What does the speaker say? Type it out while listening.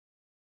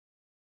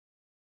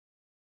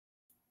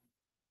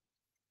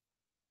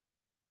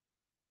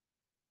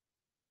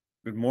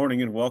Good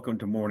morning and welcome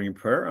to morning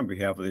prayer on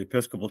behalf of the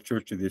Episcopal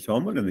Church of the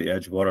Atonement in the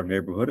Edgewater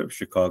neighborhood of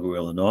Chicago,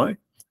 Illinois.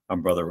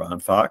 I'm Br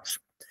Ronald Fox.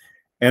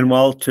 And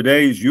while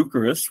today's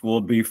Eucharist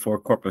will be for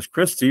Corpus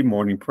Christi,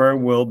 morning prayer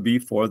will be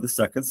for the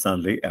second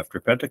Sunday after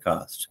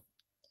Pentecost.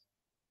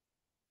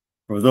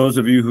 For those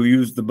of you who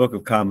use the Book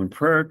of Common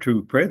Prayer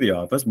to pray the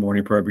office,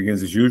 morning prayer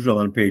begins as usual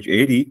on page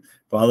 80,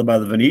 followed by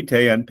the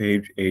Venite on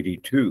page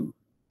 82.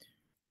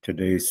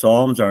 Today's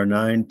Psalms are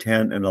 9,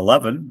 10, and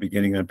 11,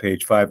 beginning on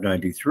page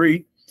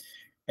 593.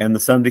 And the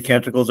Sunday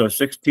Canticles are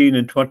 16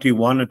 and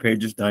 21 on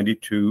pages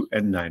 92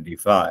 and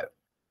 95.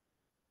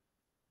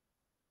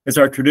 It's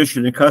our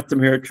tradition and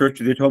custom here at Church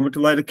of the Atonement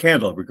to light a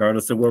candle,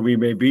 regardless of where we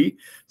may be,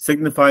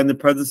 signifying the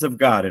presence of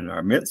God in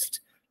our midst.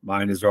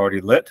 Mine is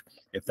already lit.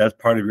 If that's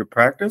part of your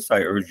practice,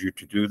 I urge you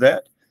to do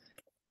that.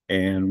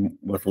 And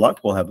with luck,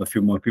 we'll have a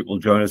few more people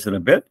join us in a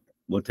bit.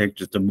 We'll take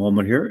just a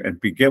moment here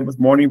and begin with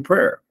morning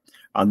prayer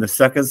on the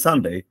second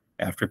Sunday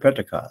after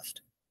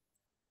Pentecost.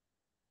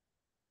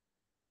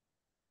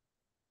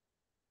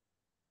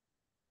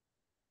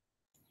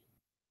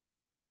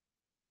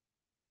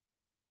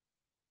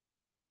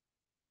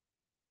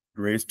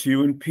 Grace to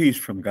you and peace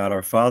from God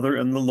our Father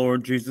and the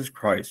Lord Jesus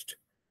Christ.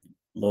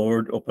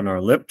 Lord, open our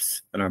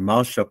lips, and our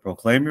mouths shall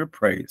proclaim your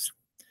praise.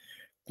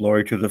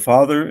 Glory to the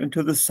Father, and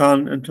to the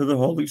Son, and to the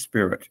Holy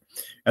Spirit,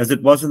 as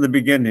it was in the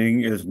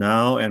beginning, is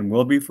now, and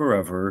will be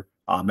forever.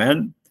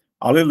 Amen.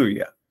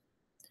 Alleluia.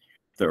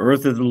 The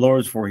earth is the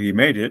Lord's, for he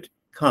made it.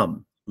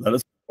 Come, let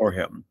us adore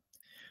him.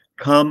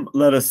 Come,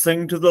 let us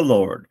sing to the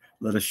Lord.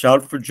 Let us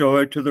shout for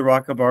joy to the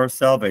rock of our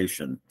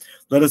salvation.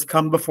 Let us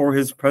come before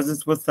his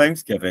presence with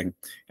thanksgiving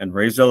and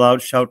raise a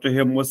loud shout to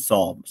him with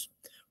psalms.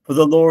 For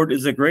the Lord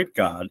is a great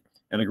God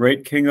and a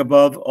great King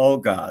above all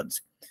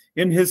gods.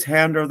 In his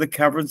hand are the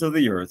caverns of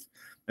the earth,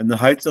 and the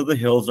heights of the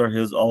hills are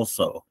his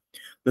also.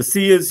 The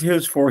sea is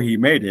his, for he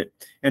made it,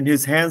 and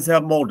his hands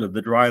have molded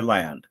the dry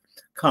land.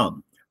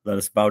 Come, let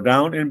us bow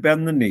down and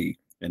bend the knee,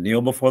 and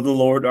kneel before the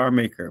Lord our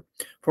Maker.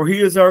 For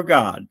he is our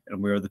God,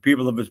 and we are the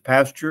people of his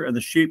pasture and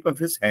the sheep of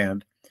his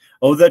hand.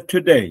 Oh, that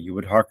today you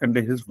would hearken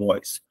to his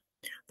voice.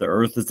 The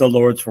earth is the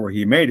Lord's, for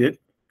he made it.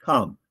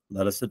 Come,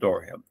 let us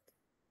adore him.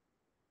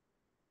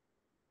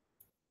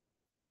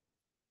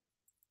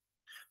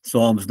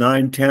 Psalms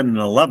 9, 10, and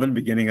 11,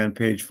 beginning on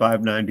page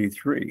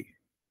 593.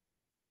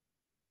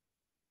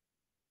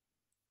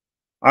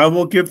 I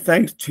will give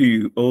thanks to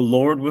you, O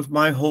Lord, with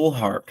my whole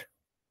heart.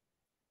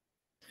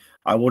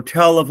 I will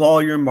tell of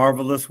all your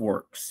marvelous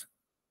works.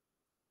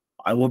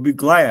 I will be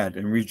glad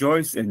and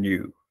rejoice in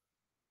you.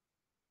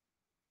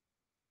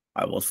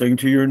 I will sing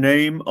to your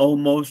name, O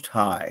Most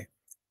High.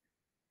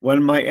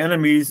 When my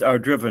enemies are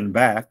driven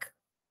back,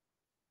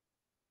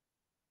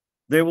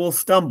 they will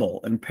stumble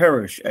and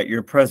perish at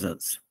your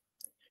presence.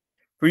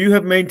 For you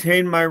have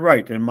maintained my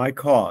right and my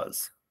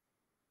cause.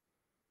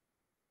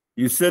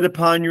 You sit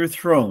upon your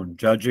throne,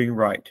 judging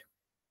right.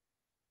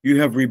 You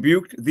have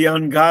rebuked the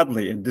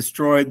ungodly and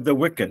destroyed the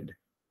wicked.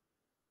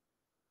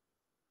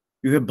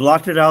 You have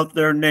blotted out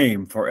their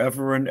name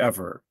forever and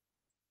ever.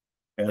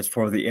 As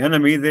for the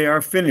enemy, they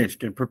are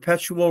finished in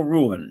perpetual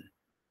ruin.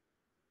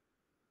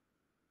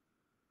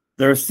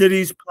 Their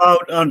cities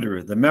plowed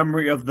under, the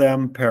memory of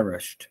them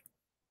perished.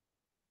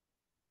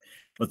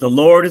 But the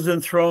Lord is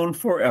enthroned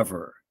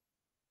forever.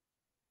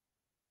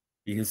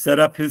 He has set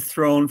up his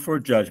throne for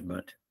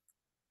judgment.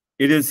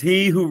 It is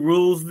he who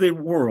rules the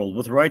world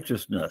with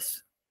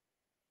righteousness.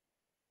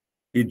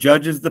 He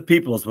judges the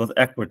peoples with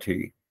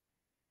equity.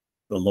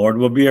 The Lord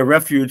will be a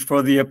refuge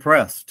for the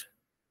oppressed,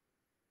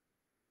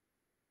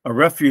 a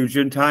refuge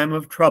in time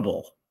of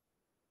trouble.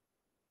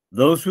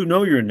 Those who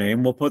know your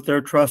name will put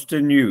their trust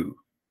in you.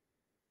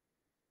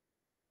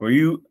 For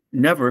you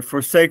never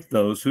forsake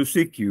those who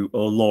seek you,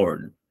 O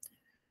Lord.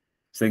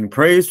 Sing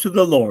praise to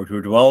the Lord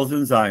who dwells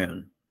in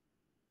Zion.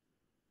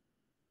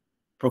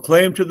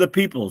 Proclaim to the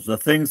peoples the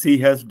things he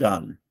has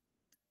done.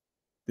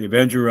 The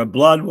avenger of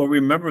blood will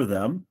remember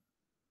them.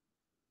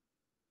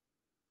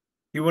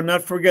 He will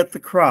not forget the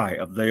cry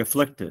of the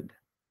afflicted.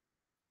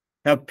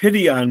 Have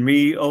pity on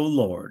me, O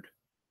Lord.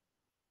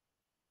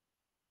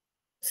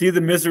 See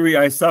the misery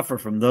I suffer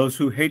from those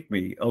who hate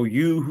me, O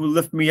you who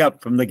lift me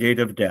up from the gate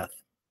of death,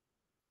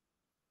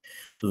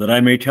 so that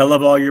I may tell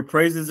of all your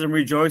praises and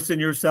rejoice in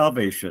your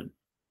salvation.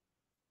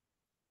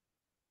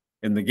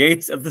 In the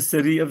gates of the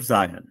city of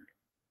Zion,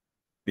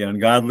 the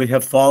ungodly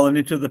have fallen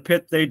into the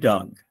pit they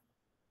dug,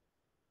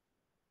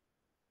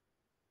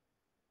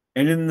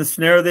 and in the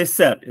snare they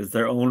set is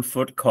their own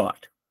foot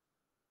caught.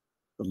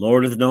 The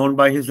Lord is known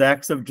by his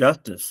acts of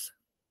justice.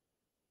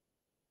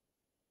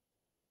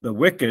 The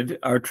wicked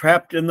are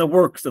trapped in the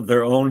works of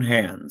their own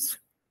hands.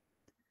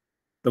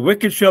 The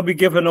wicked shall be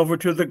given over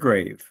to the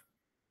grave,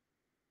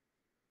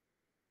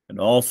 and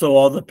also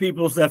all the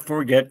peoples that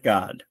forget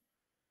God.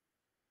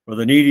 For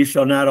the needy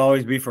shall not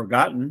always be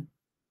forgotten,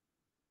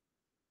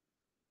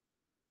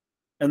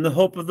 and the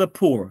hope of the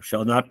poor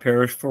shall not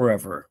perish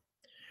forever.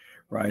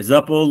 Rise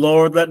up, O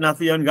Lord, let not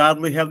the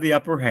ungodly have the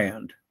upper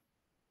hand.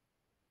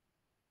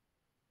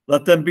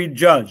 Let them be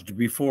judged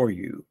before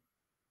you.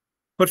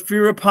 Put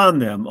fear upon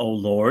them, O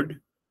Lord.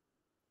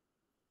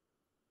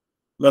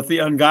 Let the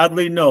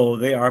ungodly know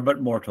they are but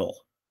mortal.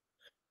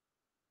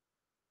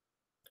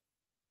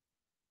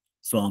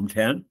 Psalm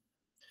 10.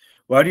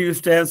 Why do you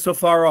stand so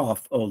far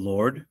off, O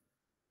Lord,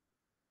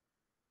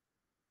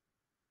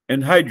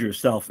 and hide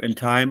yourself in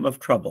time of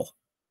trouble?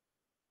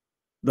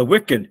 The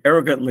wicked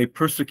arrogantly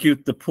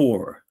persecute the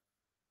poor,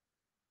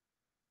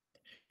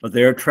 but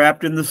they are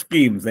trapped in the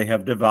schemes they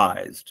have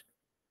devised.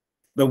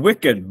 The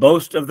wicked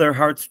boast of their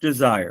heart's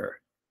desire.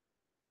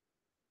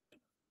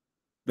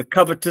 The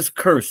covetous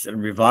curse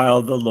and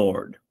revile the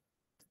Lord.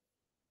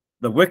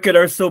 The wicked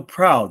are so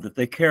proud that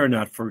they care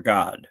not for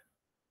God.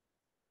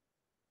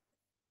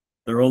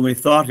 Their only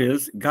thought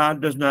is,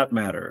 God does not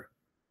matter.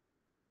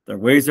 Their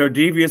ways are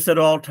devious at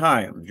all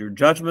times. Your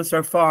judgments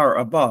are far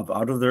above,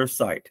 out of their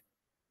sight.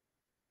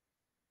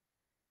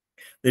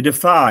 They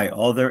defy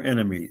all their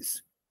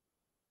enemies.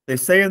 They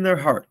say in their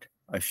heart,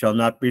 I shall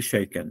not be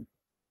shaken.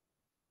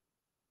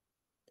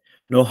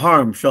 No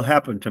harm shall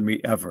happen to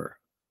me ever.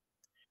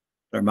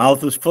 Their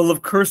mouth is full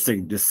of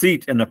cursing,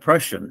 deceit, and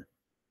oppression.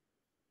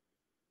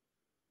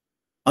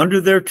 Under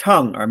their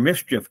tongue are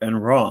mischief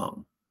and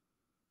wrong.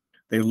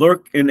 They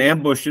lurk in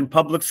ambush in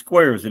public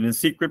squares, and in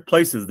secret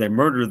places they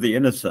murder the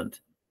innocent.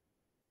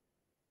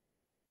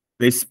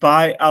 They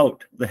spy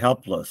out the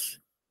helpless.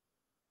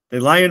 They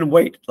lie in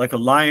wait like a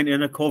lion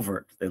in a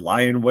covert. They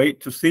lie in wait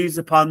to seize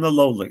upon the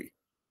lowly.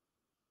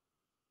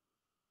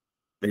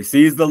 They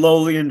seize the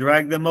lowly and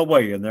drag them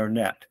away in their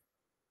net.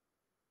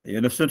 The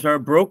innocent are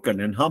broken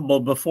and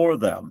humbled before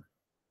them.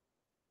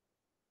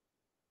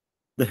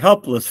 The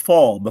helpless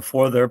fall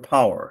before their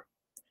power.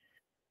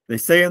 They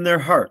say in their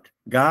heart,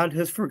 God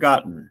has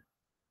forgotten.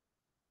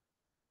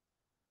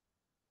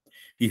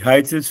 He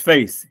hides his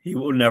face, he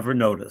will never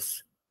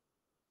notice.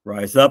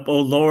 Rise up, O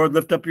Lord,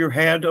 lift up your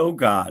hand, O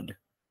God.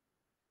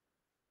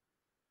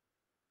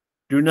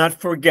 Do not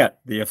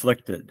forget the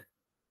afflicted.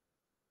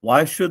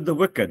 Why should the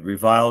wicked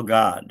revile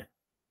God?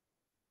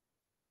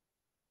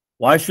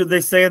 Why should they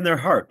say in their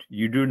heart,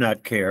 you do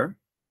not care?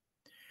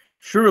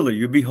 Surely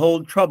you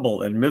behold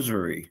trouble and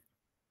misery.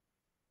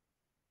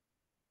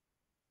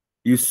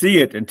 You see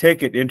it and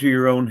take it into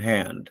your own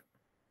hand.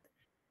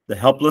 The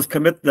helpless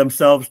commit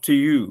themselves to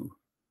you.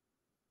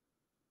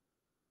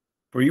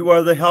 For you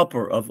are the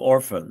helper of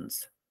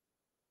orphans.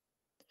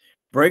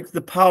 Break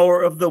the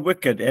power of the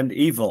wicked and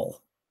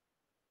evil.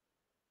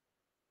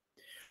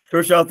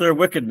 Search out their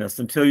wickedness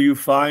until you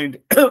find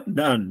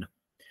none.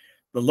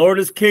 The Lord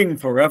is king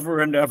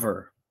forever and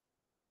ever.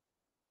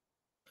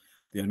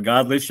 The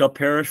ungodly shall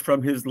perish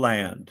from his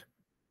land.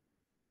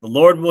 The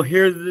Lord will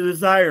hear the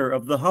desire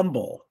of the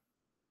humble.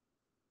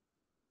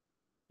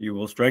 You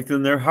will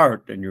strengthen their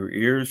heart, and your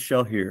ears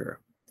shall hear,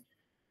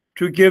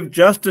 to give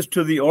justice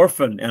to the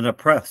orphan and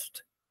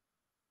oppressed,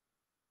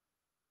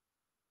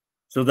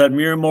 so that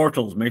mere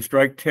mortals may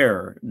strike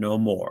terror no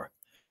more.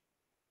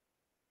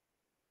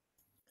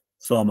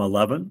 Psalm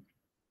 11.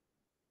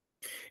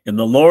 In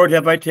the Lord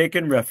have I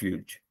taken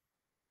refuge.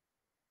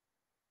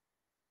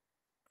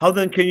 How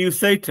then can you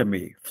say to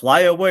me,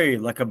 fly away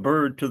like a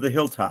bird to the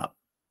hilltop?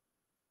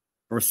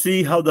 For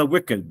see how the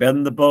wicked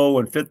bend the bow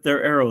and fit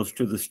their arrows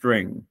to the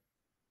string,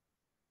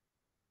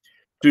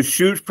 to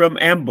shoot from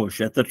ambush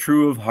at the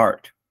true of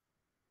heart.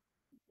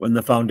 When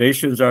the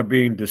foundations are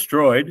being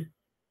destroyed,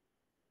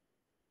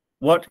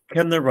 what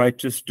can the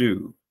righteous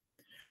do?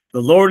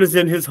 The Lord is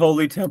in his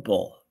holy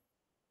temple.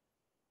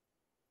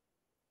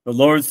 The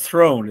Lord's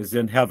throne is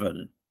in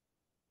heaven.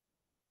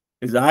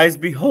 His eyes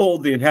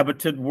behold the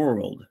inhabited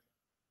world.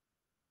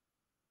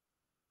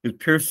 His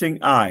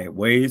piercing eye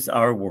weighs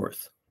our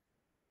worth.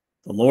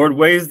 The Lord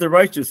weighs the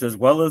righteous as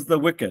well as the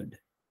wicked.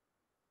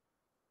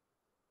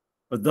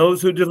 But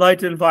those who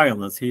delight in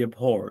violence he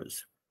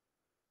abhors.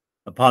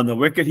 Upon the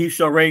wicked he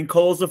shall rain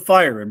coals of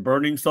fire and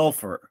burning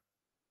sulfur.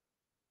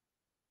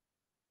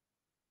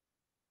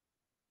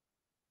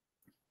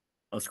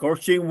 A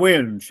scorching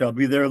wind shall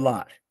be their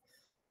lot.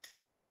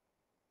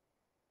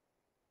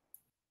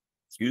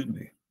 Excuse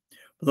me.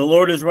 For the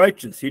Lord is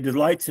righteous. He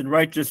delights in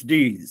righteous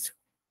deeds.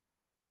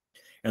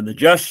 And the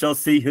just shall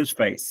see his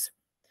face.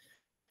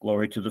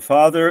 Glory to the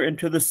Father, and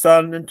to the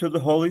Son, and to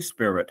the Holy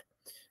Spirit,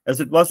 as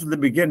it was in the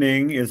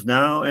beginning, is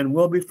now, and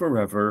will be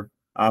forever.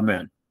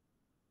 Amen.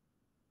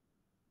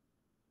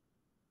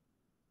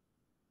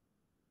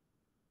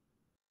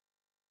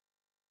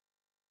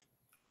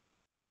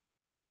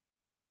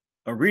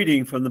 A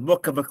reading from the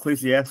book of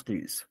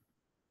Ecclesiastes.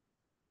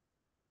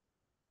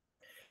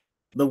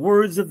 The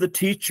words of the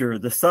teacher,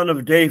 the son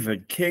of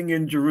David, king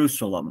in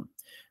Jerusalem.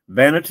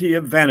 Vanity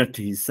of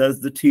vanities,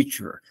 says the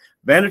teacher.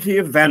 Vanity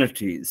of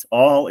vanities,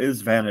 all is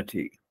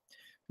vanity.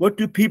 What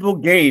do people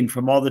gain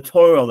from all the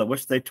toil at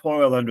which they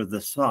toil under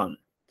the sun?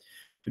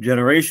 A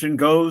generation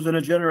goes and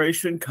a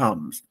generation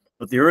comes,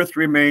 but the earth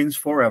remains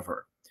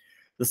forever.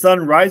 The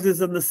sun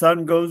rises and the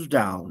sun goes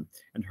down,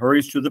 and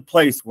hurries to the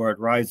place where it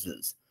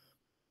rises.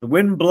 The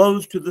wind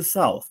blows to the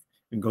south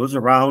and goes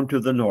around to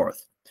the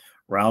north.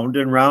 Round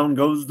and round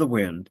goes the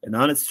wind, and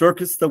on its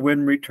circuits the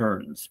wind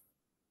returns.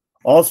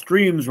 All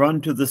streams run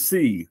to the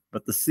sea,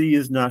 but the sea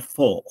is not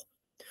full.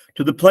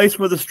 To the place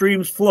where the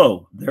streams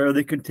flow, there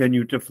they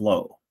continue to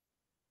flow.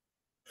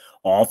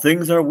 All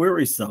things are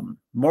wearisome,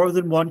 more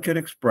than one can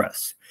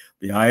express.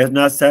 The eye is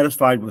not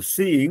satisfied with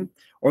seeing,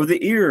 or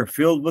the ear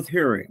filled with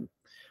hearing.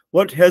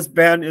 What has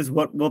been is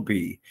what will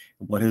be,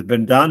 and what has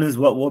been done is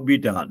what will be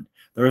done.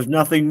 There is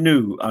nothing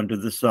new under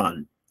the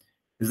sun.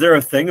 Is there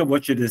a thing of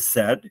which it is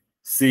said,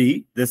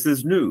 see, this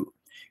is new?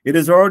 It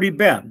has already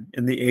been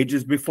in the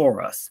ages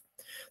before us.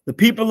 The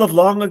people of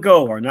long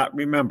ago are not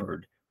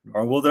remembered,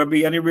 nor will there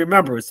be any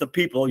remembrance of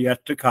people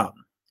yet to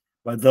come,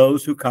 by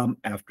those who come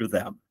after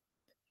them.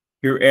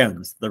 Here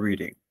ends the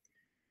reading.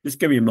 Just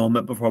give me a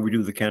moment before we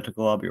do the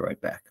canticle. I'll be right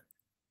back.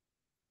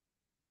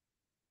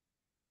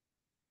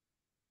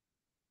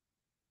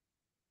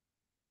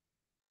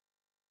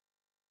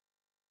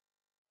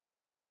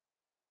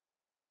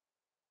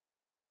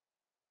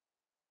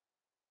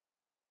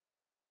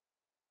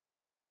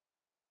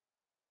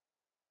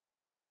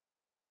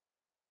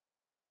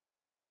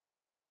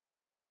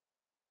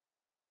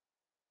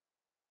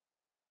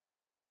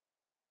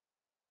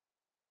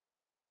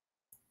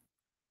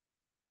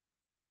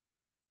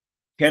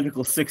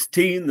 Canticle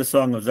 16, the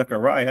Song of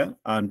Zechariah,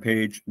 on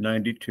page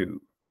 92.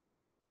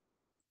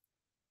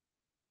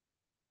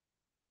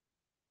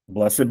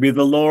 Blessed be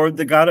the Lord,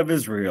 the God of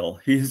Israel.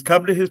 He has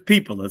come to his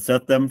people and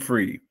set them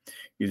free.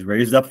 He's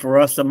raised up for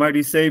us a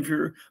mighty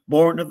Savior,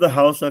 born of the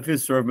house of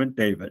his servant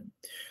David.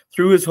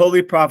 Through his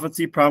holy prophets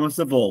he promised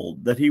of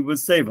old that he would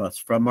save us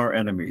from our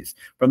enemies,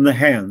 from the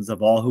hands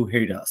of all who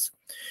hate us.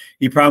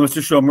 He promised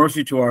to show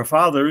mercy to our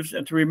fathers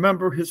and to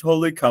remember his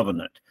holy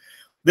covenant.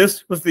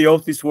 This was the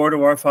oath he swore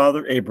to our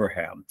father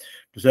Abraham,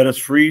 to set us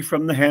free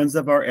from the hands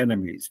of our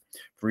enemies,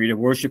 free to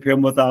worship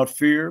him without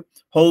fear,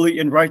 holy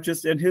and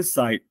righteous in his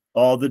sight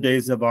all the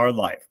days of our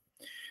life.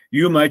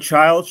 You, my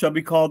child, shall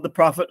be called the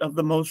prophet of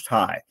the Most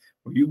High,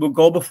 for you will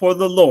go before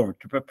the Lord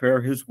to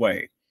prepare his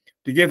way,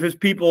 to give his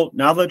people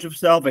knowledge of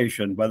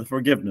salvation by the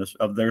forgiveness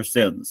of their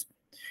sins.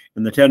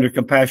 In the tender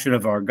compassion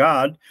of our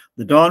God,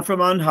 the dawn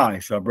from on high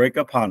shall break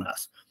upon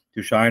us,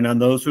 to shine on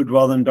those who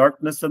dwell in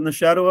darkness and the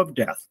shadow of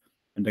death,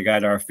 and to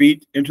guide our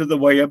feet into the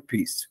way of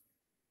peace.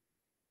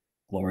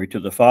 Glory to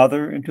the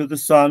Father, and to the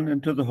Son,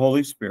 and to the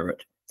Holy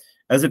Spirit,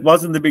 as it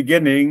was in the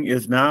beginning,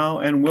 is now,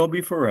 and will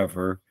be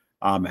forever.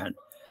 Amen.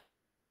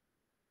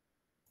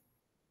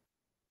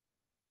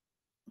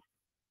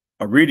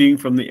 A reading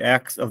from the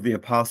Acts of the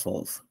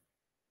Apostles.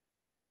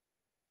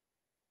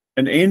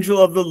 An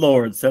angel of the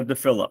Lord said to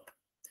Philip,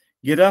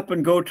 "Get up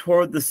and go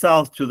toward the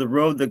south to the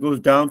road that goes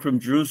down from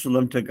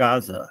Jerusalem to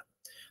Gaza.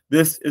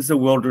 This is a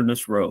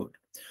wilderness road."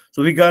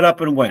 So he got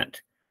up and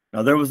went.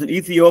 Now there was an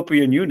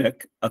Ethiopian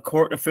eunuch, a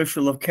court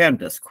official of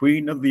Candace,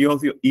 queen of the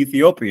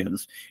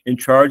Ethiopians, in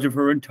charge of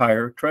her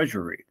entire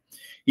treasury.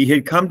 He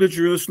had come to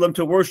Jerusalem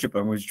to worship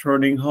and was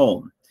returning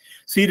home.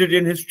 Seated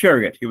in his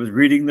chariot, he was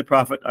reading the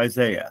prophet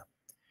Isaiah.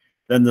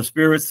 Then the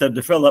Spirit said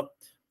to Philip,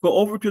 "Go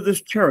over to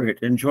this chariot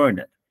and join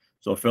it."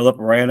 So Philip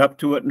ran up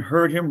to it and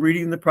heard him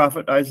reading the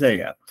prophet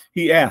Isaiah.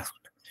 He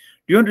asked,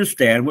 "Do you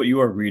understand what you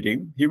are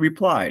reading?" He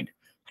replied,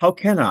 "How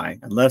can I,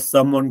 unless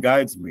someone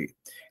guides me?"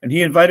 And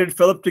he invited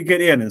Philip to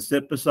get in and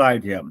sit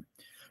beside him.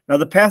 Now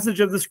the passage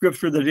of the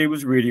scripture that he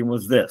was reading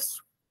was this: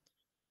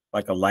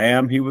 "Like a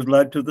lamb he was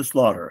led to the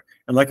slaughter,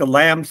 and like a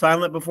lamb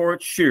silent before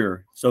its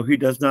shearer, so he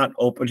does not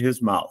open his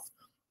mouth.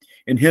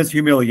 In his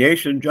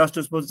humiliation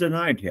justice was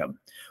denied him.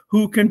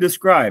 Who can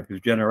describe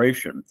his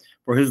generation?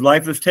 For his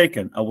life is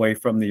taken away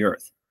from the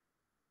earth."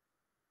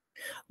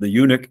 The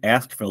eunuch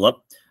asked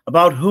Philip,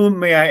 "About whom,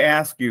 may I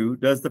ask you,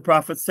 does the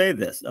prophet say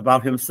this?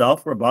 About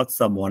himself or about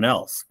someone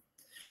else?"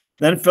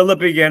 Then Philip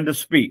began to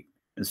speak,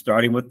 and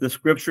starting with the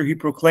scripture, he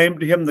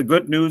proclaimed to him the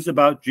good news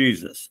about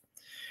Jesus.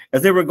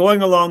 As they were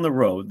going along the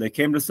road, they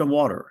came to some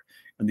water,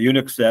 and the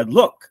eunuch said,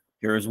 "Look,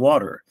 here is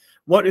water.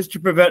 What is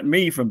to prevent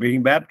me from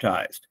being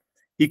baptized?"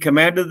 He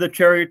commanded the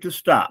chariot to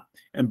stop,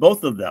 and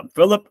both of them,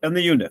 Philip and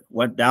the eunuch,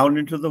 went down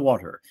into the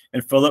water,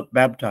 and Philip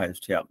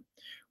baptized him.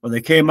 When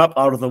they came up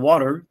out of the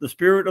water, the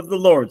Spirit of the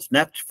Lord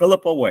snatched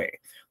Philip away.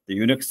 The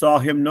eunuch saw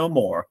him no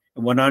more,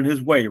 and went on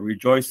his way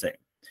rejoicing.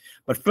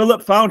 But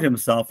Philip found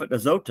himself at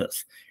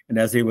Azotus, and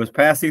as he was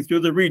passing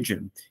through the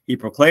region, he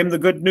proclaimed the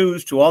good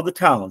news to all the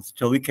towns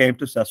till he came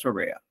to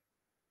Caesarea.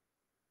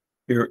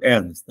 Here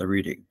ends the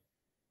reading.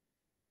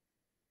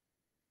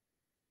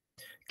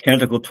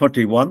 Canticle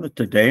 21, the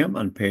Te Deum,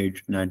 on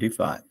page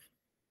 95.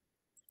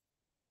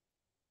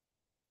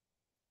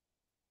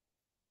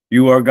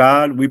 You are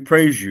God, we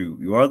praise you.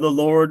 You are the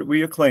Lord,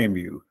 we acclaim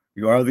you.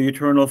 You are the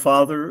eternal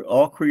Father,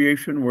 all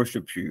creation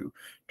worships you.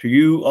 To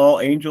you,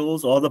 all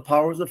angels, all the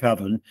powers of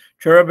heaven,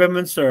 cherubim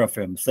and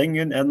seraphim, sing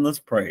in endless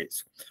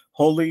praise.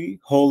 Holy,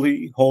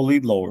 holy, holy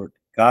Lord,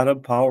 God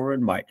of power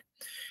and might.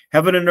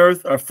 Heaven and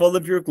earth are full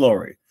of your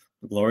glory.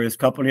 The glorious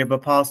company of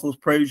apostles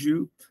praise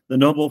you. The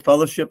noble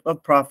fellowship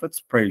of prophets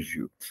praise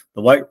you.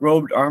 The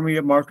white-robed army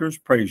of martyrs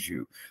praise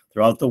you.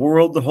 Throughout the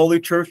world, the Holy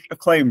Church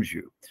acclaims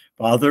you.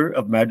 Father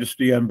of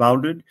majesty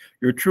unbounded,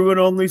 your true and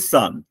only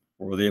Son,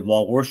 worthy of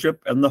all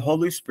worship, and the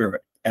Holy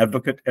Spirit,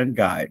 advocate and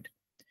guide.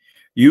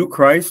 You,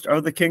 Christ,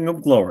 are the King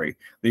of glory,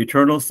 the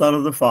eternal Son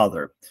of the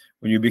Father.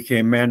 When you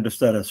became man to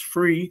set us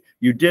free,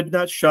 you did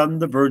not shun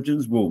the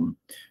Virgin's womb.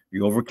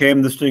 You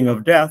overcame the sting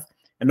of death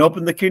and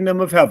opened the kingdom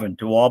of heaven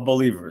to all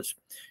believers.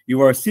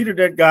 You are seated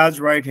at God's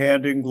right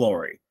hand in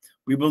glory.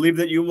 We believe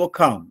that you will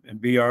come and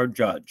be our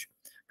judge.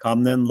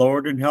 Come then,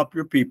 Lord, and help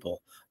your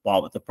people,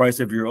 bought with the price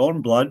of your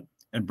own blood,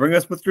 and bring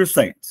us with your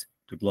saints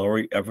to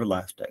glory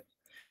everlasting.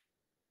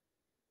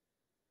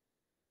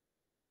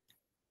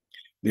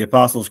 The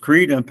Apostles'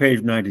 Creed on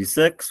page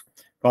 96,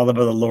 followed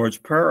by the Lord's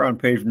Prayer on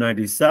page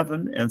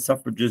 97, and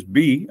Suffrages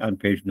B on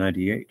page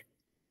 98.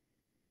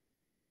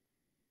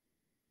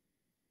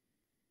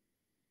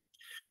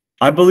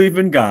 I believe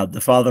in God,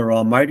 the Father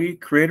Almighty,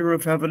 creator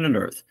of heaven and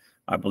earth.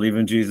 I believe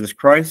in Jesus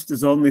Christ,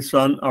 his only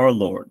Son, our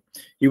Lord.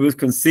 He was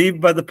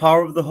conceived by the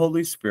power of the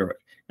Holy Spirit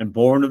and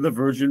born of the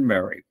Virgin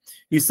Mary.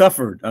 He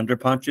suffered under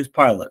Pontius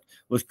Pilate,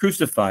 was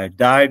crucified,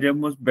 died,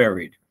 and was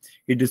buried.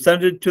 He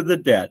descended to the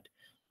dead.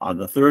 On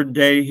the third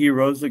day he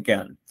rose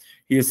again.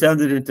 He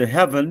ascended into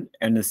heaven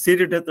and is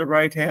seated at the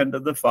right hand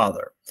of the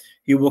Father.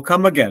 He will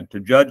come again to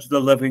judge the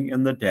living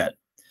and the dead.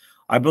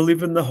 I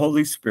believe in the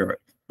Holy Spirit,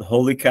 the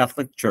Holy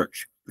Catholic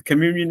Church, the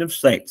communion of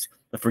saints,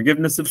 the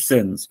forgiveness of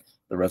sins,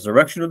 the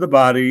resurrection of the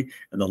body,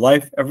 and the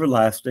life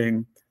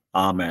everlasting.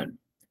 Amen.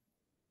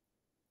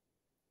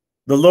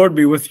 The Lord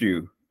be with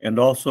you, and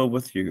also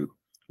with you.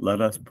 Let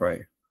us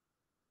pray.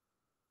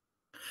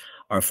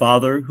 Our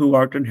Father, who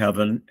art in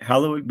heaven,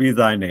 hallowed be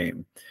thy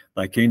name.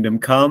 Thy kingdom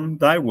come,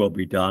 thy will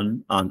be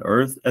done, on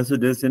earth as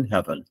it is in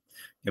heaven.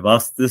 Give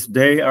us this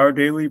day our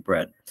daily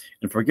bread,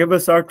 and forgive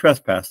us our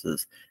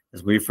trespasses,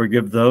 as we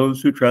forgive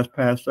those who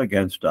trespass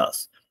against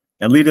us.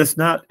 And lead us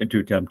not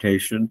into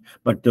temptation,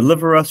 but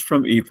deliver us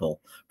from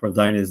evil. For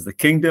thine is the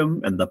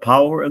kingdom, and the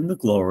power, and the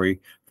glory,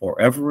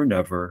 forever and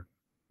ever.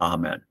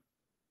 Amen.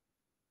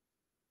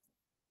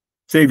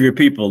 Save your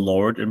people,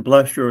 Lord, and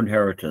bless your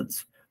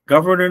inheritance.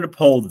 Govern and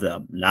uphold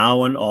them,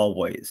 now and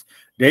always.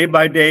 Day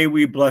by day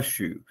we bless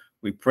you.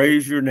 We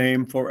praise your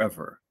name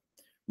forever.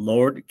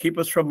 Lord, keep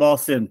us from all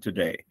sin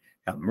today.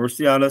 Have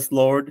mercy on us,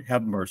 Lord,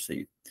 have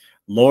mercy.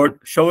 Lord,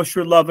 show us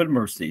your love and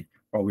mercy,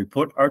 for we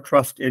put our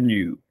trust in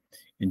you.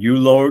 In you,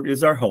 Lord,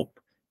 is our hope,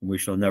 and we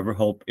shall never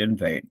hope in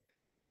vain.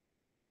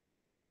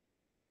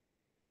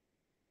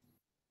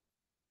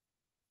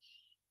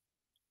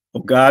 O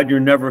God, your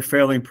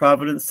never-failing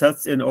providence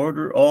sets in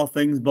order all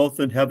things both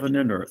in heaven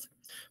and earth.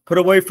 Put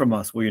away from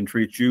us, we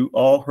entreat you,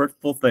 all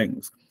hurtful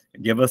things,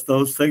 and give us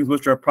those things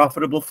which are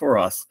profitable for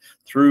us,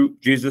 through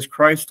Jesus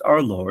Christ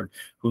our Lord,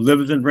 who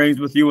lives and reigns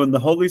with you in the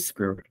Holy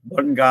Spirit,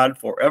 one God,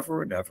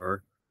 forever and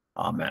ever.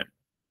 Amen.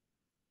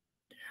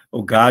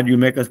 O God, you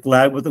make us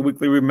glad with the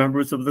weekly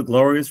remembrance of the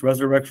glorious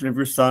resurrection of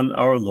your Son,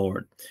 our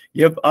Lord.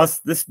 Give us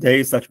this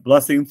day such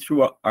blessings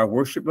through our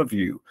worship of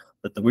you,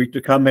 that the week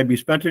to come may be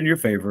spent in your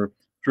favor,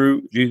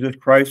 through Jesus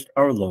Christ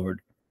our Lord.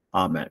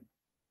 Amen.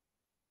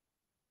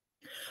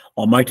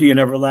 Almighty and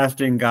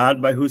everlasting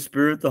God, by whose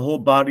Spirit the whole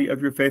body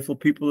of your faithful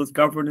people is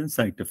governed and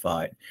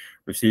sanctified,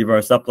 receive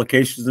our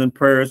supplications and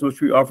prayers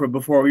which we offer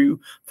before you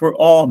for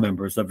all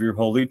members of your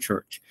holy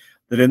church,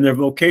 that in their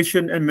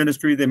vocation and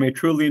ministry they may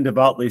truly and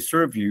devoutly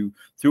serve you,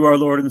 through our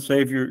Lord and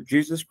Savior,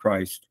 Jesus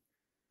Christ.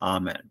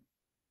 Amen.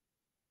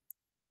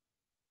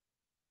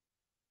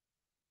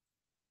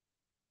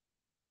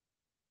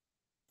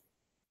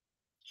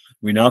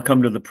 We now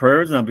come to the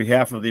prayers on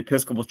behalf of the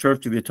Episcopal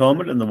Church of the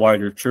Atonement and the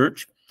wider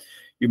church.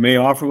 You may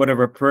offer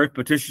whatever prayers,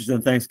 petitions,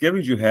 and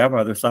thanksgivings you have,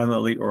 either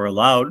silently or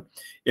aloud.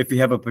 If you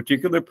have a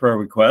particular prayer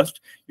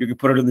request, you can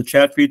put it in the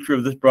chat feature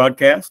of this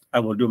broadcast. I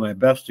will do my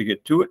best to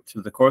get to it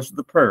through the course of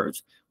the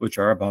prayers, which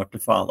are about to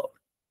follow.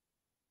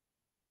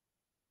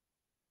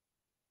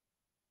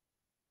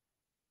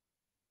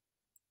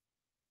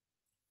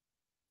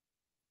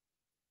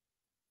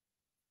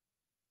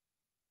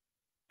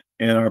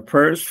 And our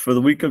prayers for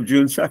the week of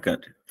June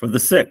 2nd, for the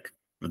sick,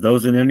 for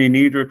those in any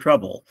need or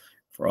trouble,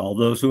 for all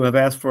those who have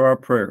asked for our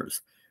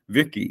prayers: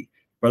 Vicky,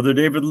 Brother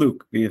David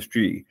Luke,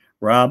 BSG,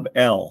 Rob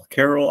L.,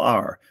 Carol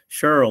R.,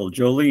 Cheryl,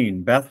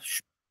 Jolene, Beth,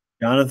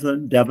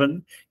 Jonathan,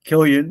 Devin,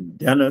 Killian,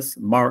 Dennis,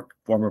 Mark,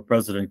 former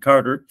President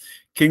Carter,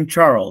 King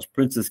Charles,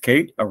 Princess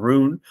Kate,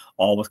 Arun,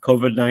 all with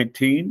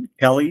COVID-19,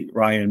 Kelly,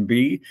 Ryan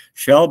B.,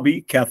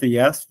 Shelby, Kathy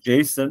S.,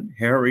 Jason,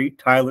 Harry,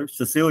 Tyler,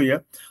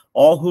 Cecilia,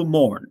 all who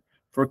mourn,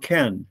 for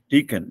Ken,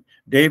 Deacon,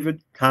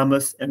 David,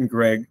 Thomas, and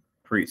Greg,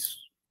 priests.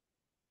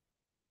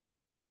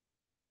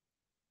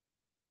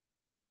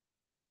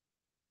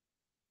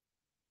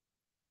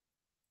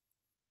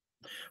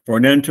 For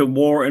an end to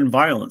war and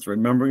violence,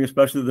 remembering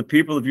especially the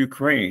people of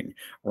Ukraine,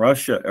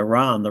 Russia,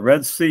 Iran, the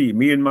Red Sea,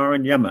 Myanmar,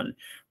 and Yemen.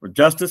 For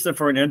justice and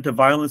for an end to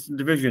violence and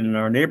division in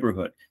our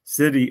neighborhood,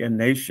 city, and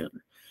nation.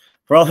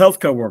 For all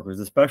healthcare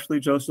workers, especially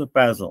Joseph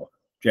Basil,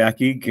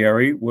 Jackie,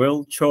 Gary,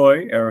 Will,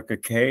 Choi, Erica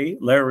Kay,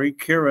 Larry,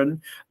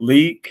 Kieran,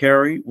 Lee,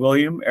 Carrie,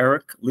 William,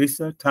 Eric,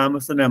 Lisa,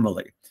 Thomas, and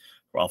Emily.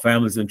 For all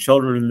families and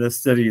children in this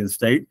city and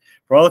state,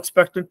 for all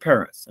expectant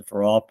parents, and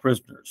for all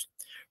prisoners.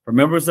 For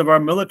members of our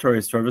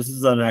military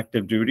services on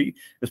active duty,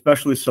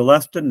 especially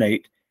Celeste and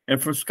Nate,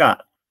 and for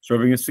Scott,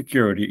 serving as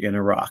security in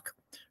Iraq.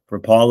 For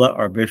Paula,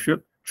 our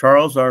bishop,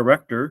 Charles, our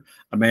rector,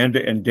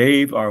 Amanda and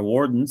Dave, our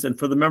wardens, and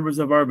for the members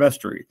of our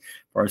vestry,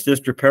 for our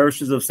sister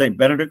parishes of St.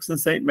 Benedict's and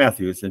St.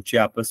 Matthew's in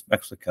Chiapas,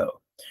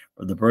 Mexico,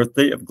 for the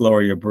birthday of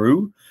Gloria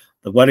Brew,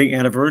 the wedding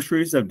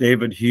anniversaries of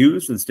David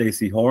Hughes and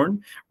Stacy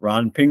Horn,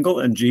 Ron Pingle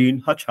and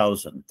Jean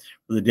Hutchhausen,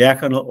 for the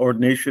diaconal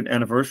ordination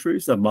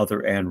anniversaries of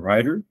Mother Ann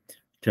Ryder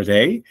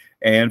today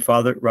and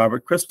Father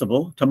Robert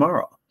Christabel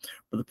tomorrow,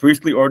 for the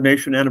priestly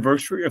ordination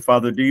anniversary of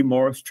Father D.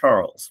 Morris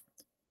Charles.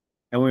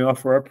 And we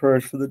offer our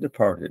prayers for the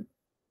departed.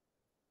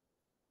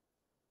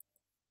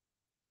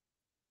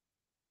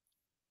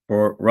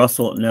 For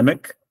Russell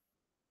Nemec,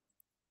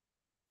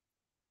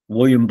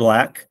 William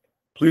Black,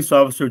 Police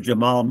Officer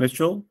Jamal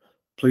Mitchell,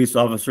 Police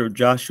Officer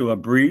Joshua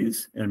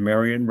Breeze, and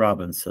Marion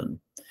Robinson.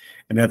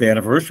 And at the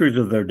anniversaries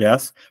of their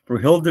deaths, for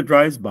Hilda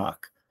Dreisbach,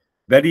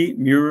 Betty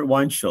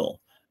Muir-Weinschel,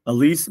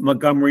 Elise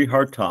Montgomery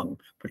Hartung,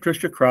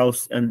 Patricia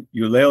Krause, and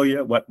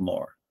Eulalia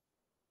Wetmore.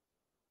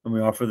 And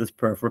we offer this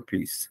prayer for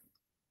peace.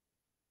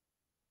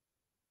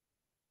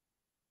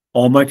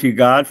 Almighty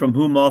God, from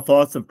whom all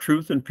thoughts of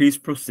truth and peace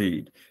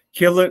proceed,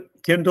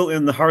 kindle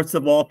in the hearts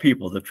of all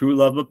people the true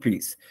love of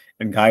peace,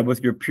 and guide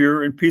with your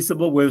pure and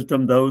peaceable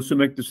wisdom those who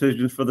make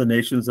decisions for the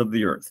nations of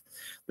the earth,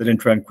 that in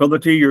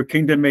tranquility your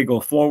kingdom may go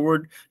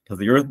forward, till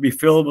the earth be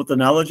filled with the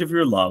knowledge of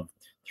your love,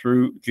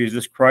 through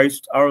Jesus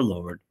Christ our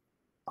Lord.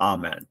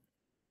 Amen.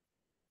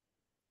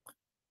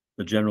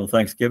 The General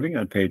Thanksgiving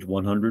on page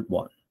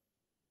 101.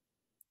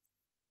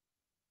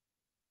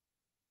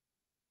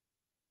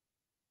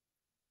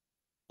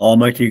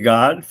 Almighty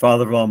God,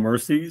 Father of all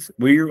mercies,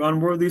 we, your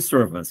unworthy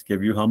servants,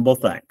 give you humble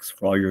thanks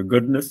for all your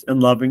goodness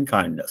and loving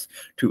kindness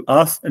to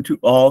us and to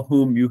all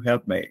whom you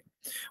have made.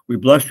 We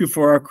bless you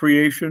for our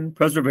creation,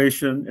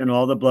 preservation, and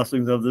all the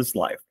blessings of this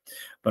life,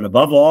 but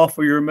above all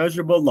for your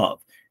immeasurable love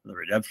and the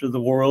redemption of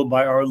the world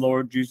by our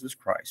Lord Jesus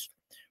Christ,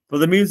 for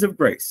the means of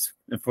grace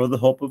and for the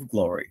hope of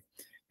glory.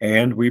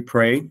 And we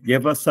pray,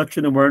 give us such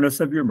an awareness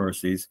of your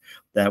mercies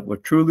that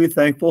with truly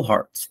thankful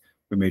hearts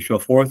we may show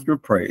forth your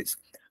praise,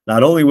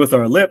 not only with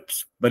our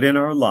lips, but in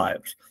our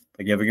lives,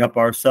 by giving up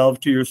ourselves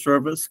to your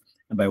service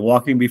and by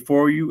walking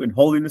before you in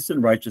holiness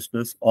and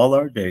righteousness all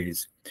our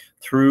days,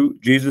 through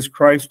Jesus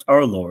Christ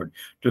our Lord,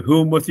 to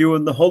whom with you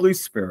and the Holy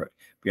Spirit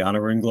be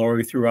honor and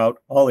glory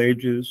throughout all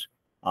ages.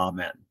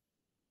 Amen.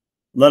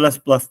 Let us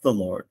bless the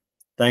Lord.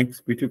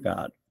 Thanks be to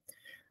God.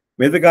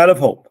 May the God of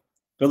hope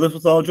fill us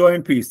with all joy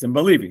and peace in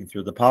believing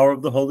through the power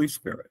of the Holy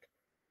Spirit.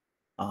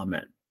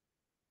 Amen.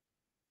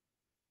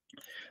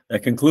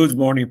 That concludes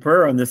morning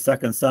prayer on this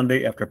second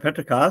Sunday after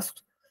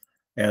Pentecost.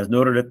 As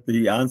noted at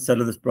the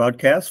onset of this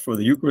broadcast, for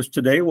the Eucharist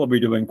today, we'll be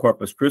doing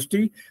Corpus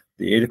Christi.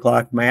 The 8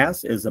 o'clock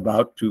Mass is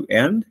about to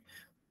end,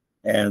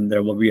 and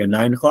there will be a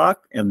 9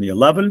 o'clock and the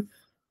 11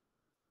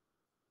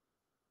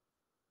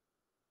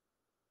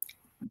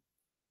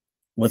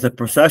 with a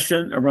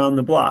procession around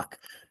the block.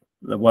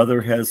 The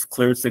weather has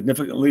cleared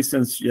significantly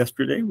since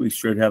yesterday. We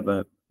should have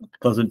a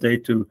pleasant day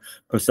to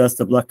process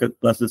the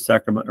Blessed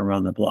Sacrament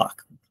around the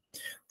block.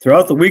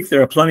 Throughout the week,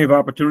 there are plenty of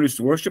opportunities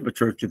to worship at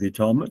Church of the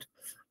Atonement.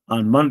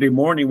 On Monday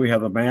morning, we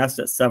have a Mass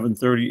at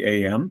 7:30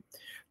 a.m.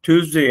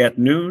 Tuesday at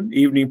noon,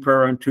 evening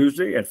prayer on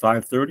Tuesday at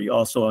 5:30,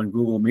 also on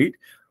Google Meet.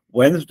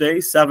 Wednesday,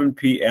 7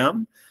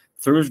 p.m.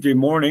 Thursday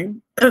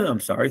morning,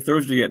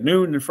 Thursday at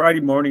noon, and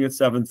Friday morning at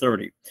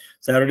 7:30.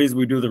 Saturdays,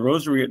 we do the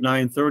Rosary at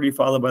 9:30,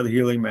 followed by the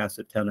Healing Mass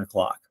at 10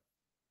 o'clock.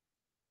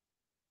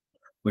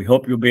 We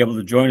hope you'll be able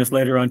to join us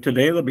later on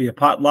today. There'll be a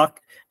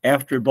potluck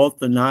after both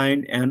the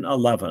 9 and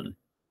 11.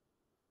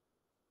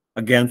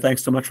 Again,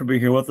 thanks so much for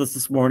being here with us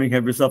this morning.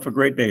 Have yourself a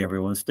great day,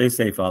 everyone. Stay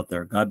safe out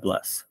there. God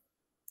bless.